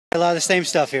A lot of the same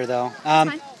stuff here, though.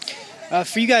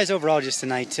 For you guys overall just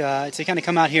tonight, to kind of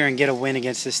come out here and get a win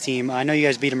against this team, I know you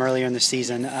guys beat them earlier in the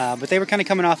season, but they were kind of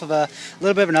coming off of a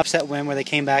little bit of an upset win where they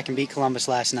came back and beat Columbus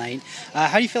last night.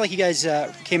 How do you feel like you guys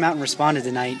came out and responded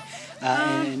tonight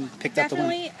and picked up the win?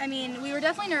 Definitely, I mean, we were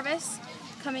definitely nervous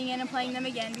coming in and playing them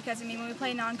again because, I mean, when we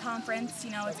play non-conference,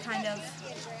 you know, it's kind of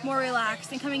more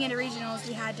relaxed. And coming into regionals,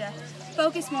 we had to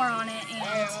focus more on it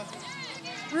and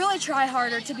really try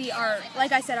harder to be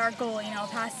like I said, our goal, you know,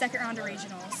 past second round of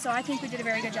regionals. So I think we did a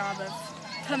very good job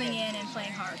of coming in and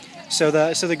playing hard. So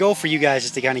the goal for you guys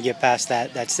is to kind of get past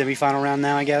that semifinal round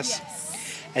now, I guess?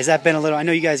 Yes. Has that been a little, I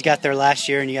know you guys got there last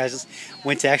year and you guys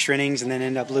went to extra innings and then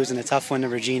ended up losing a tough one to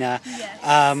Regina.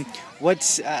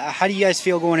 Yes. How do you guys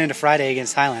feel going into Friday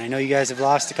against Highland? I know you guys have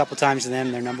lost a couple times to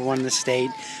them. They're #1 in the state.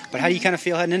 But how do you kind of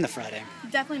feel heading into Friday?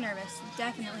 Definitely nervous.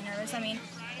 Definitely nervous. I mean,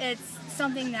 it's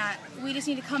something that we just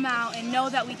need to come out and know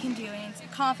that we can do, and it's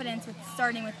confidence with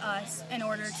starting with us in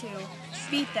order to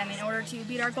beat them, in order to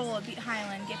beat our goal of beat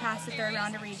Highland, get past the third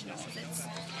round of regionals.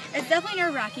 It's definitely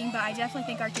nerve-wracking, but I definitely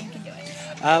think our team can do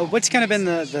it. What's kind of been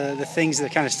the things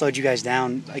that kind of slowed you guys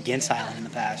down against Highland in the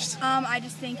past? I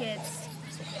just think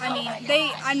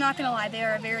I'm not going to lie, they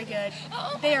are very good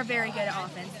at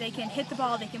offense. They can hit the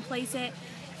ball, they can place it.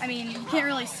 I mean, you can't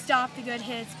really stop the good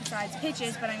hits besides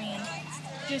pitches, but I mean,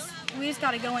 we just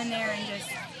got to go in there and just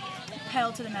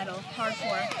pedal to the metal,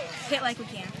 hardcore, hit like we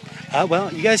can.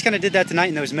 Well, you guys kind of did that tonight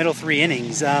in those middle 3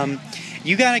 innings.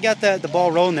 You kind of got the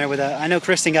ball rolling there with I know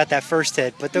Kristen got that first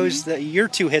hit, but your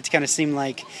 2 hits kind of seemed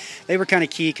like they were kind of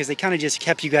key because they kind of just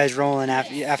kept you guys rolling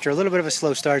after a little bit of a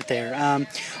slow start there.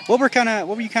 What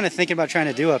were you kind of thinking about trying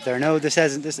to do up there? I know this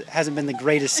hasn't been the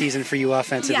greatest season for you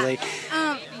offensively.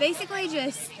 Yeah. Basically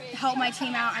just help my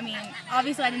team out. I mean,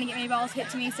 obviously I didn't get many balls hit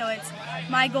to me, so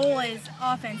my goal is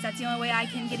offense. That's the only way I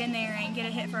can get in there and get a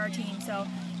hit for our team. So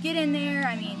get in there,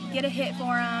 I mean, get a hit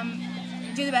for them,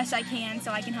 do the best I can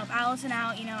so I can help Allison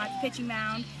out, you know, at the pitching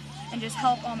mound, and just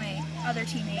help all my other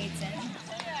teammates and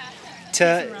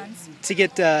to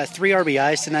get 3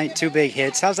 RBIs tonight, 2 big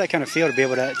hits. How's that kind of feel to be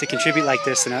able to contribute like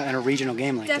this in a regional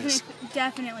game like this?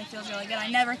 Definitely feels really good. I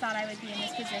never thought I would be in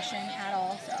this position at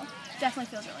all, so definitely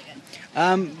feels really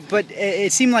good. But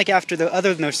it seemed like other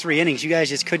than those 3 innings, you guys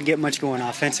just couldn't get much going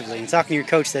offensively. And talking to your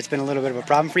coach, that's been a little bit of a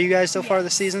problem for you guys so far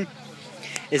this season.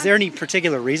 Is there any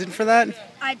particular reason for that?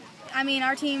 I mean,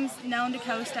 our team's known to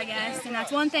coast, I guess, and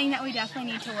that's one thing that we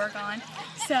definitely need to work on.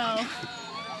 So,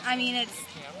 I mean,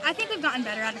 I think we've gotten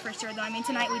better at it for sure, though. I mean,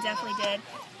 tonight we definitely did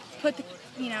put the,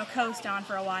 coast on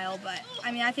for a while, but,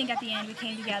 I mean, I think at the end we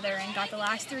came together and got the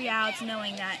last 3 outs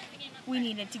knowing that we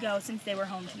needed to go since they were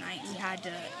home tonight. We had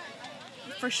to,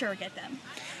 for sure, get them.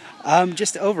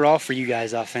 Just overall for you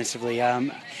guys offensively,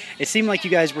 it seemed like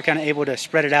you guys were kind of able to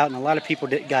spread it out, and a lot of people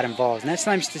got involved. And that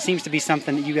seems to be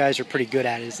something that you guys are pretty good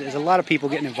at. Is a lot of people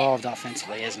getting involved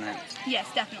offensively, isn't it? Yes,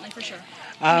 definitely, for sure.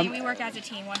 I mean, we work as a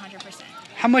team 100%.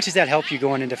 How much does that help you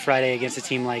going into Friday against a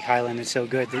team like Highland and so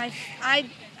good?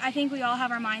 I think we all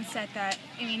have our mindset that,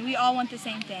 I mean, we all want the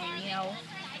same thing. You know,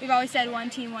 we've always said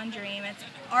one team, one dream. It's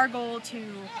our goal to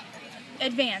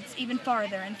advance even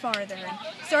farther and farther. And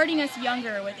starting us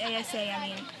younger with ASA, I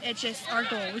mean, it's just our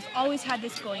goal. We've always had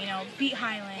this goal, beat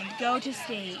Highland, go to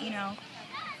state,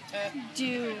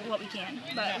 do what we can.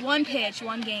 But one pitch,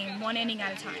 one game, one inning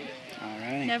at a time. All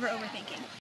right. Never overthinking.